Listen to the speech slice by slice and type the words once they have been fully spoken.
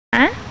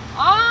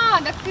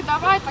А? Так ты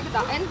давай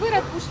тогда. НВ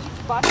отпустить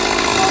бат.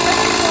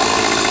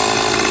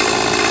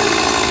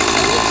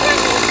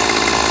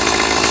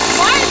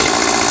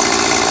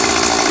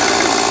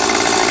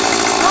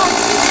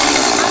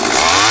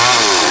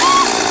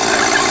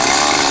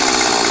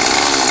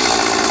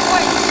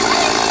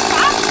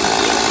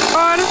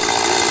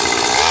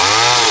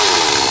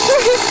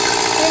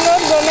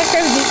 На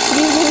каждой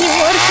стриме не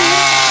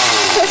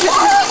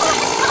морщит.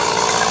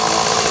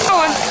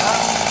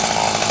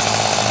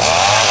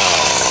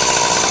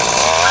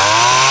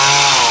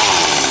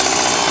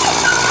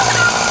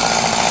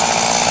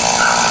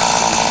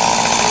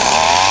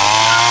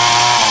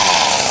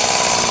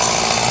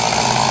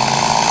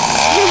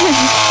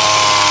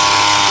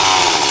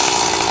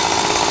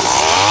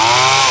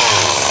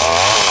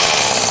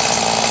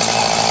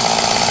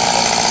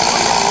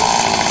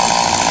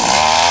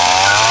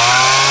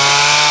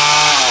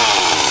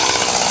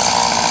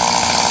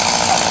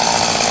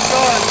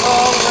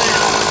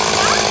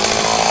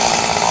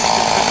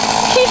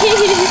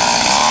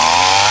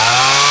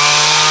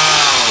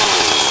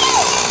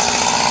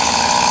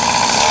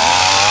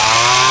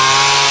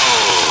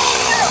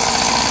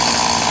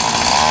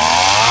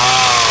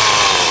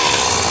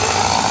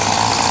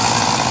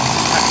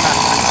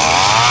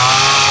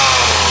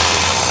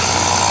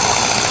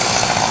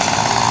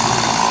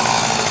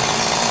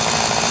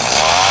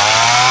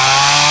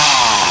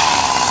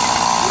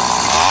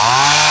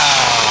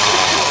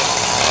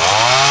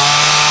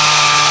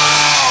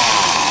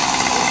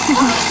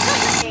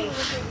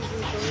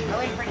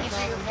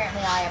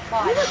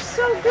 You look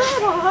so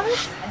good,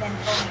 Oz.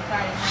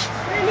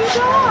 Your new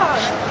dog.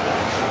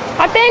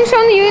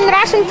 Attention, you in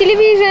Russian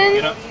television.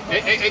 Get up.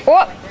 Hey.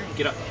 Oh,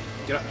 Get up.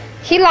 Get up.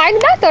 he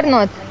liked that or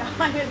not?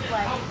 I was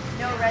like,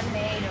 no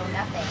resume, no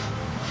nothing.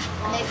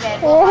 And they said,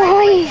 Oh,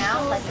 right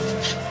now, like,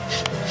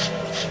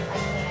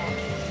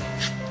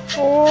 I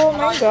oh my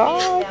can't.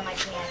 god. Them, I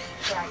can't.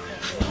 So I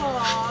can't do it.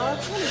 Aw,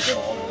 that's what a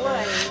good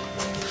boy.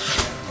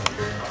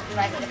 But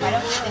I said, if I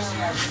don't do this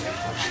year,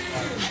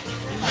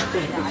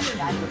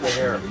 The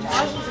hair.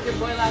 Oz was a good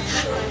boy last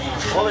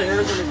night. All the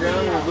hairs on the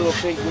ground and little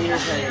pink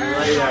wieners hanging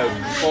right out.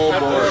 Full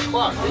board.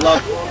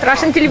 Love.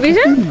 Russian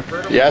television?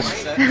 Yes.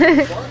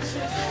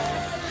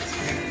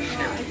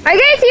 I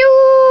get you!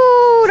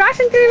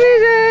 Russian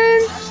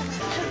television!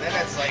 And then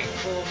it's like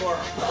full board.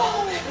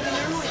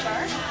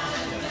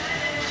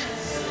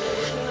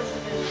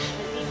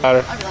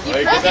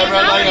 Get that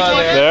red light on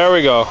there. There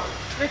we go.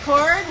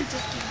 Record.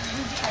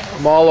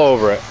 I'm all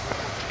over it.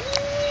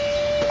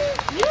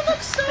 You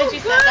look so Did you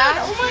good. say that?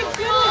 Oh my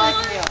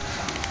goodness.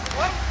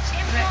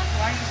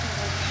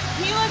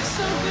 He looks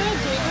so good,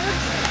 David.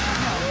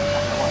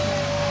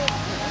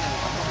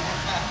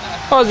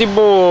 Ozzy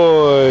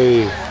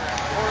boy.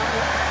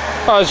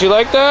 Oz, you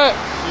like that?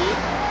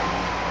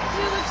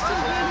 You look so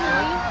good,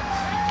 honey.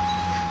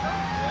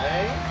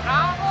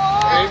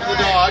 Straight for the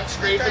dog.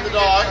 Straight for the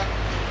dog.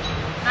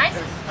 Nice.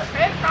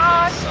 Good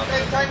cross.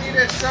 Next time you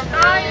did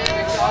something.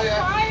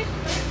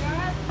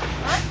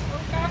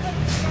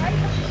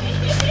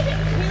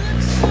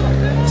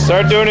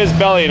 Start doing his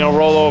belly and he'll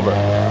roll over.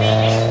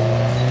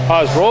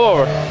 Oz, roll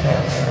over.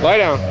 Lie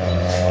down.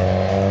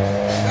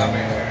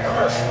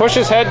 Push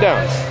his head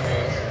down.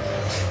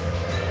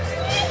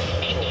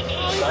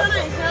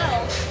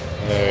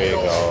 There you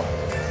go.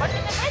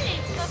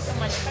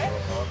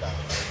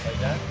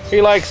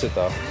 He likes it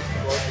though.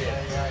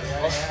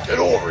 Get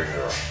over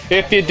here.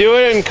 If you do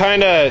it and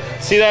kind of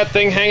see that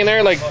thing hanging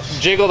there, like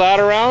jiggle that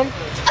around.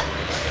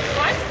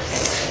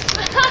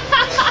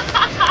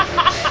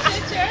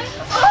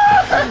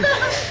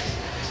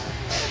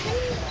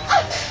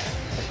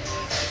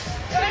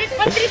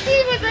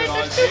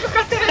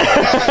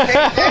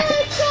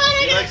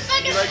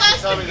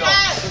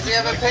 Does he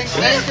have a pink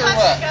snake or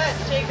what?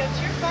 Jacob,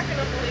 you're fucking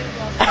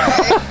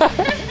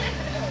unbelievable.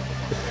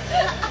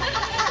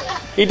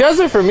 He does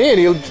it for me and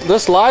he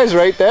just lies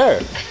right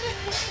there.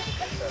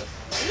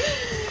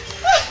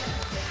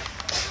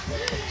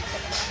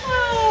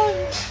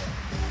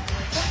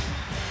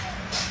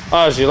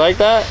 Oz, you like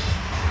that?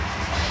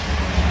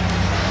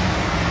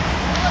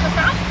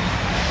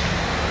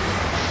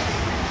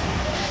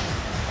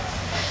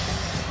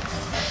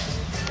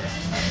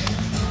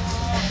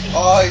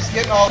 Oh, he's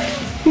getting all.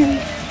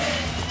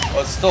 Oh,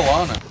 it's still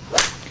on it.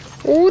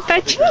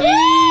 Уточки!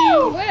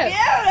 Where?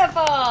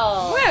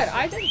 Beautiful! Where?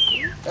 I didn't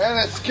see. And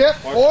it skipped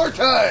 4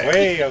 times.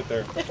 Way out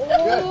there. Good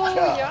Oh,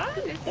 job.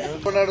 yeah.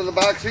 One out of the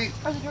back seat.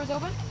 Are the doors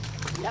open?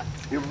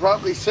 You're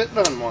probably sitting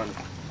on one.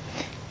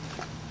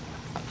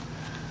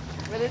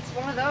 But it's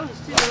one of those,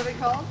 too. What are they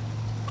called?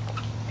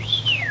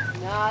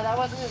 Nah, that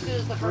wasn't as good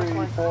as the first 3,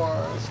 one.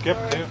 4. Skip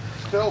too.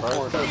 Still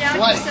 4. It's a Yeah, you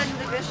slice. said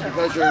the bishop.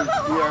 Because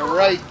you're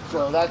right,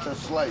 so that's a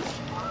slice.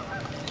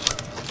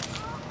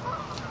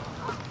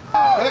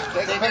 Quick,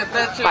 take a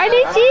picture.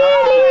 Полетели!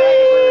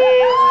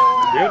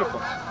 Beautiful.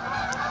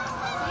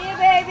 See you,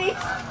 baby.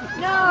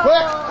 No.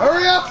 Quick,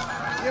 hurry up!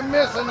 You're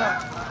missing them.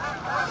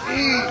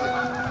 Easy.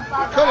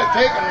 You could have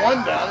taken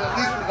one down, at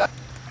least with that.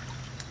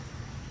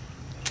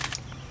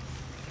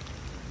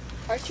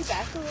 Arch your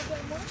back a little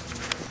bit more.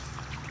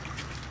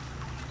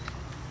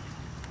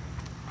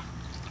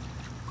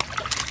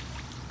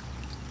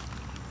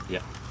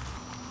 Yeah.